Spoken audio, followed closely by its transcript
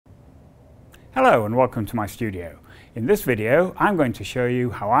Hello and welcome to my studio. In this video I'm going to show you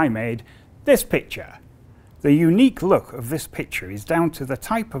how I made this picture. The unique look of this picture is down to the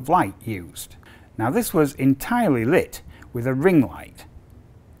type of light used. Now this was entirely lit with a ring light.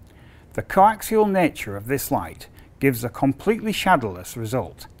 The coaxial nature of this light gives a completely shadowless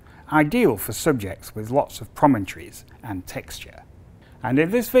result, ideal for subjects with lots of promontories and texture. And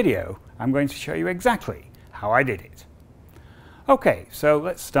in this video I'm going to show you exactly how I did it. Okay, so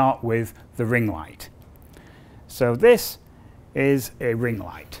let's start with the ring light. So this is a ring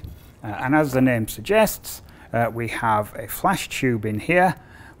light, and as the name suggests, we have a flash tube in here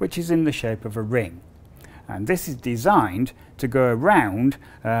which is in the shape of a ring, and this is designed to go around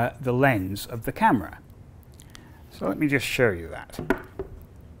the lens of the camera. So let me just show you that.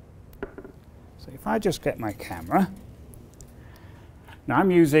 So if I just get my camera, now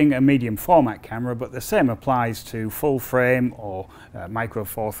I'm using a medium format camera, but the same applies to full frame or micro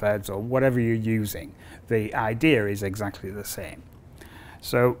four thirds or whatever you're using. The idea is exactly the same.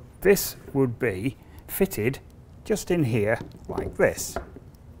 So this would be fitted just in here like this.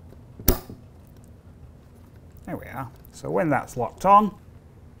 There we are. So when that's locked on,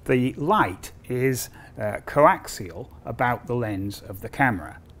 the light is coaxial about the lens of the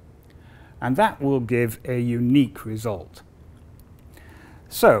camera, and that will give a unique result.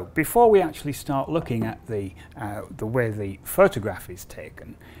 So before we actually start looking at the way the photograph is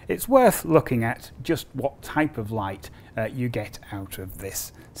taken, it's worth looking at just what type of light you get out of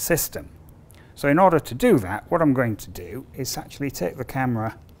this system. So in order to do that, what I'm going to do is actually take the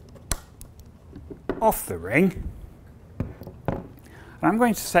camera off the ring, and I'm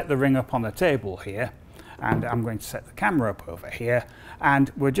going to set the ring up on the table here, and I'm going to set the camera up over here, and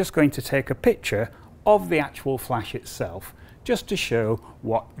we're just going to take a picture of the actual flash itself, just to show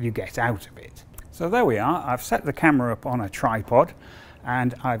what you get out of it. So there we are. I've set the camera up on a tripod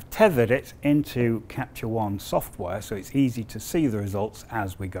and I've tethered it into Capture One software so it's easy to see the results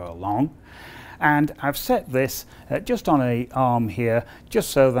as we go along. And I've set this just on an arm here, just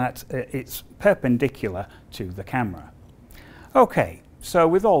so that it's perpendicular to the camera. Okay, so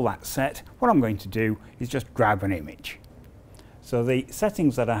with all that set, what I'm going to do is just grab an image. So the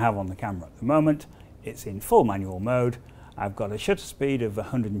settings that I have on the camera at the moment, it's in full manual mode. I've got a shutter speed of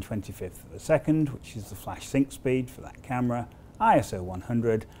 125th of a second, which is the flash sync speed for that camera, ISO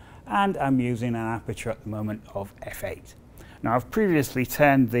 100, and I'm using an aperture at the moment of f8. Now I've previously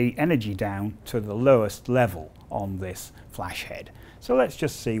turned the energy down to the lowest level on this flash head. So let's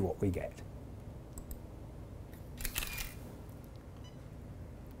just see what we get.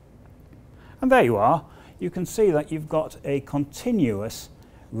 And there you are. You can see that you've got a continuous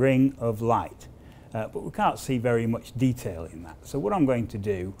ring of light. But we can't see very much detail in that. So what I'm going to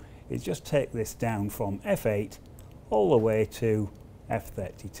do is just take this down from f8 all the way to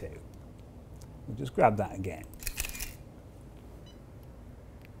f32. We'll just grab that again.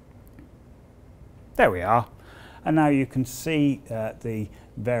 There we are. And now you can see the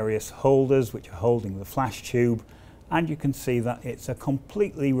various holders which are holding the flash tube, and you can see that it's a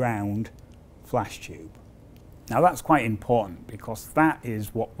completely round flash tube. Now that's quite important because that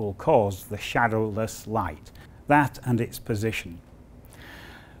is what will cause the shadowless light, that and its position.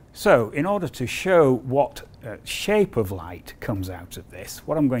 So in order to show what shape of light comes out of this,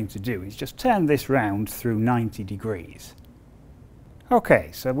 what I'm going to do is just turn this round through 90 degrees. Okay,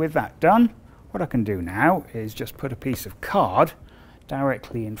 so with that done, what I can do now is just put a piece of card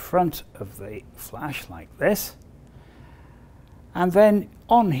directly in front of the flash like this, and then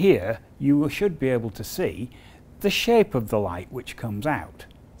on here you should be able to see the shape of the light which comes out.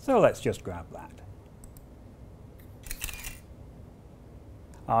 So let's just grab that.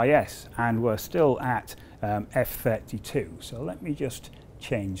 Ah yes, and we're still at f32, so let me just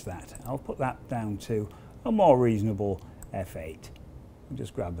change that. I'll put that down to a more reasonable f8. I'll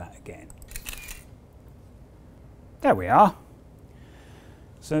just grab that again. There we are.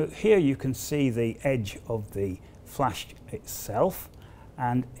 So here you can see the edge of the flash itself,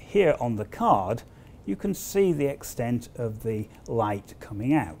 and here on the card you can see the extent of the light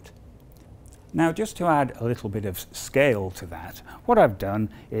coming out. Now just to add a little bit of scale to that, what I've done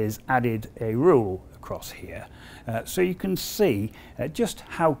is added a rule across here so you can see just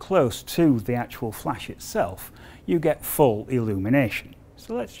how close to the actual flash itself you get full illumination.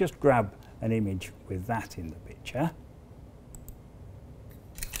 So let's just grab an image with that in the picture.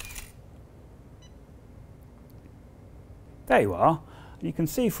 There you are. You can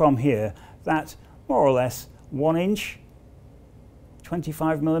see from here that more or less 1 inch,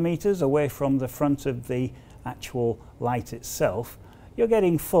 25 millimeters away from the front of the actual light itself, you're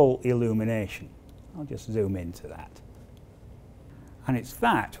getting full illumination. I'll just zoom into that. And it's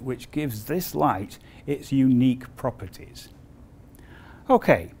that which gives this light its unique properties.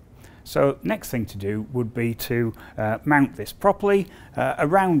 Okay, so next thing to do would be to mount this properly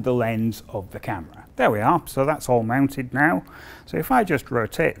around the lens of the camera. There we are, so that's all mounted now. So if I just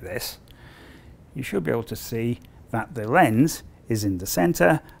rotate this, you should be able to see that the lens is in the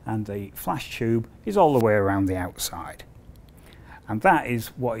center and the flash tube is all the way around the outside. And that is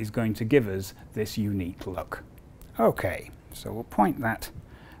what is going to give us this unique look. Okay, so we'll point that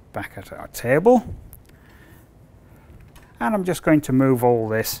back at our table. And I'm just going to move all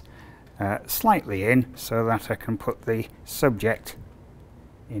this slightly in so that I can put the subject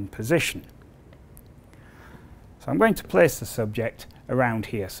in position. So I'm going to place the subject around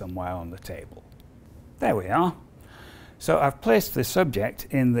here somewhere on the table. There we are. So I've placed the subject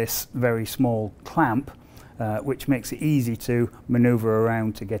in this very small clamp, which makes it easy to maneuver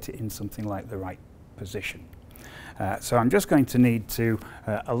around to get it in something like the right position. So I'm just going to need to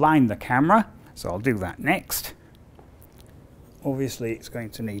align the camera, so I'll do that next. Obviously it's going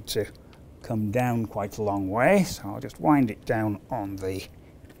to need to come down quite a long way, so I'll just wind it down on the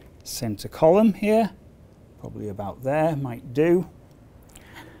center column here, probably about there might do.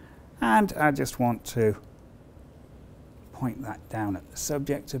 And I just want to point that down at the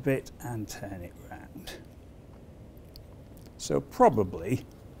subject a bit and turn it round. So probably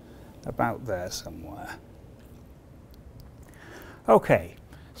about there somewhere. Okay,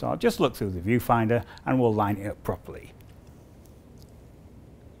 so I'll just look through the viewfinder and we'll line it up properly.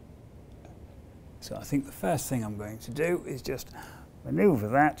 So I think the first thing I'm going to do is just maneuver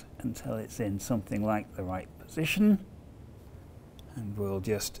that until it's in something like the right position. And we'll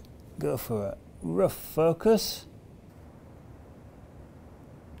just go for a rough focus.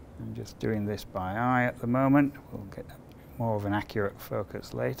 I'm just doing this by eye at the moment. We'll get more of an accurate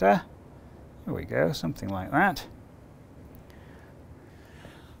focus later. There we go, something like that.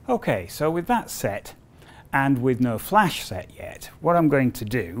 Okay, so with that set, and with no flash set yet, what I'm going to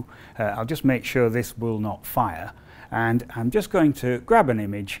do, I'll just make sure this will not fire, and I'm just going to grab an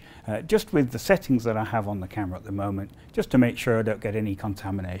image just with the settings that I have on the camera at the moment, just to make sure I don't get any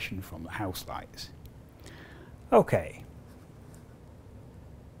contamination from the house lights. Okay,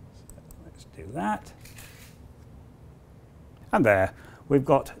 so let's do that. And there, we've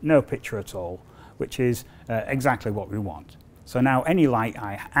got no picture at all, which is exactly what we want. So now any light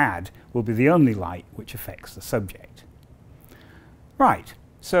I add will be the only light which affects the subject. Right,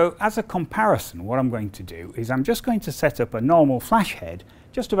 so as a comparison, what I'm going to do is I'm just going to set up a normal flash head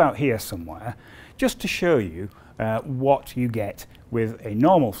just about here somewhere, just to show you what you get with a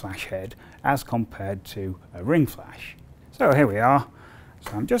normal flash head as compared to a ring flash. So here we are.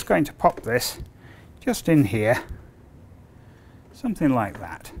 So I'm just going to pop this just in here, something like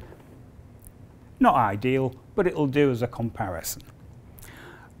that. Not ideal, but it'll do as a comparison.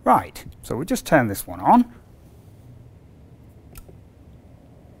 Right, so we'll just turn this one on.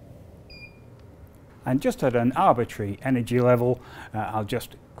 And just at an arbitrary energy level, I'll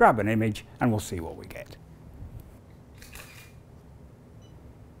just grab an image and we'll see what we get.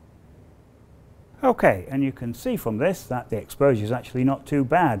 Okay, and you can see from this that the exposure is actually not too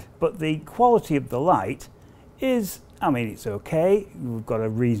bad, but the quality of the light is, I mean, it's okay, we've got a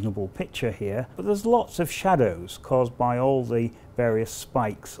reasonable picture here, but there's lots of shadows caused by all the various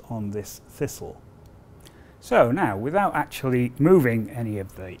spikes on this thistle. So now, without actually moving any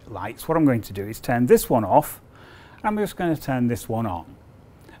of the lights, what I'm going to do is turn this one off, and I'm just going to turn this one on,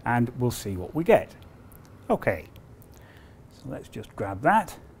 and we'll see what we get. Okay, so let's just grab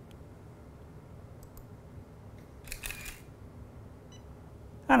that.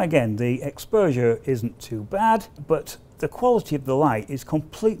 And again, the exposure isn't too bad, but the quality of the light is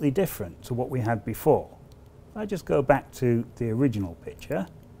completely different to what we had before. If I just go back to the original picture,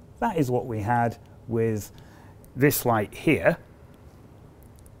 that is what we had with this light here.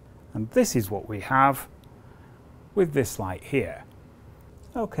 And this is what we have with this light here.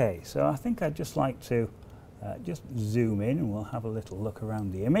 Okay, so I think I'd just like to just zoom in and we'll have a little look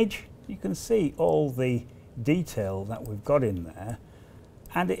around the image. You can see all the detail that we've got in there,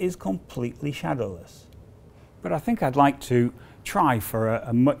 and it is completely shadowless. But I think I'd like to try for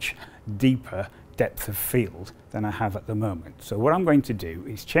a much deeper depth of field than I have at the moment. So what I'm going to do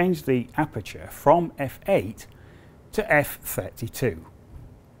is change the aperture from f8 to f32.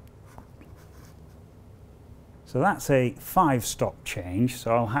 So that's a 5-stop change,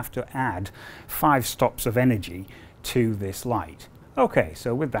 so I'll have to add 5 stops of energy to this light. Okay,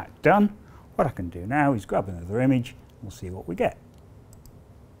 so with that done, what I can do now is grab another image and we'll see what we get.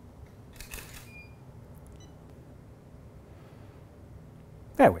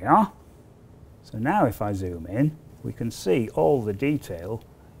 There we are. So now if I zoom in, we can see all the detail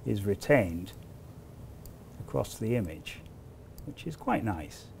is retained across the image, which is quite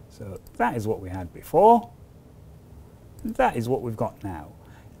nice. So that is what we had before, and that is what we've got now.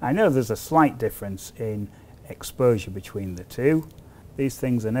 I know there's a slight difference in exposure between the two. These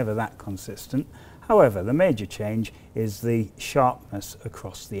things are never that consistent. However, the major change is the sharpness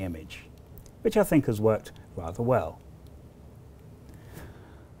across the image, which I think has worked rather well.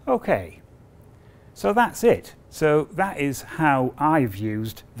 Okay, so that's it. So that is how I've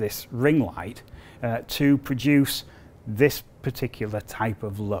used this ring light to produce this particular type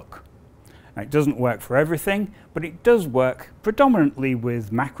of look. Now, it doesn't work for everything, but it does work predominantly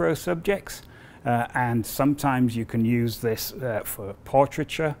with macro subjects, and sometimes you can use this for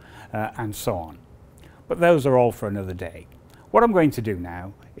portraiture and so on. But those are all for another day. What I'm going to do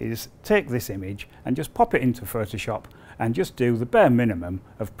now is take this image and just pop it into Photoshop and just do the bare minimum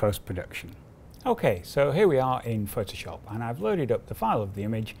of post-production. Okay, so here we are in Photoshop, and I've loaded up the file of the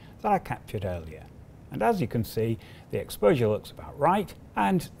image that I captured earlier. And as you can see, the exposure looks about right,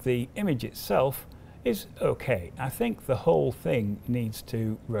 and the image itself is okay. I think the whole thing needs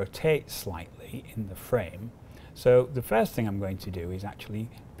to rotate slightly in the frame. So the first thing I'm going to do is actually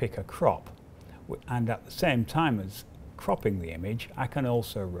pick a crop, and at the same time as cropping the image, I can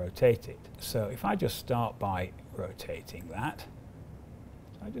also rotate it. So if I just start by rotating that,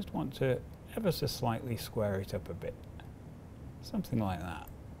 I just want to ever so slightly square it up a bit, something like that.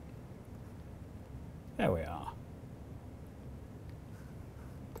 There we are.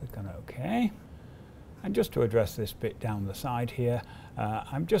 Click on OK. And just to address this bit down the side here,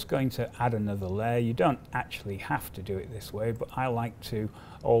 I'm just going to add another layer. You don't actually have to do it this way, but I like to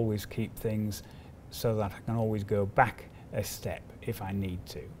always keep things so that I can always go back a step if I need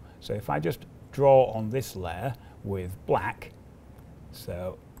to. So if I just draw on this layer with black,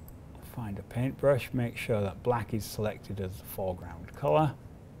 so find a paintbrush, make sure that black is selected as the foreground colour,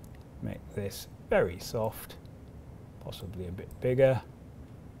 make this very soft, possibly a bit bigger,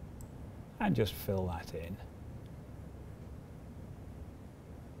 and just fill that in.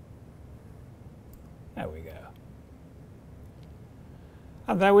 There we go.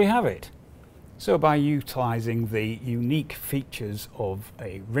 And there we have it. So by utilising the unique features of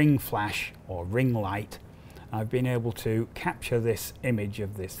a ring flash or ring light, I've been able to capture this image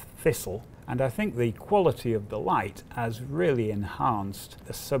of this thistle, and I think the quality of the light has really enhanced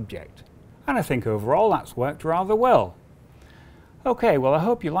the subject. And I think overall that's worked rather well. Okay, well I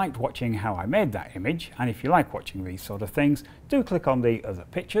hope you liked watching how I made that image, and if you like watching these sort of things, do click on the other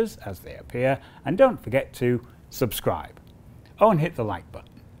pictures as they appear, and don't forget to subscribe. Oh, and hit the like button.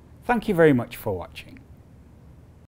 Thank you very much for watching.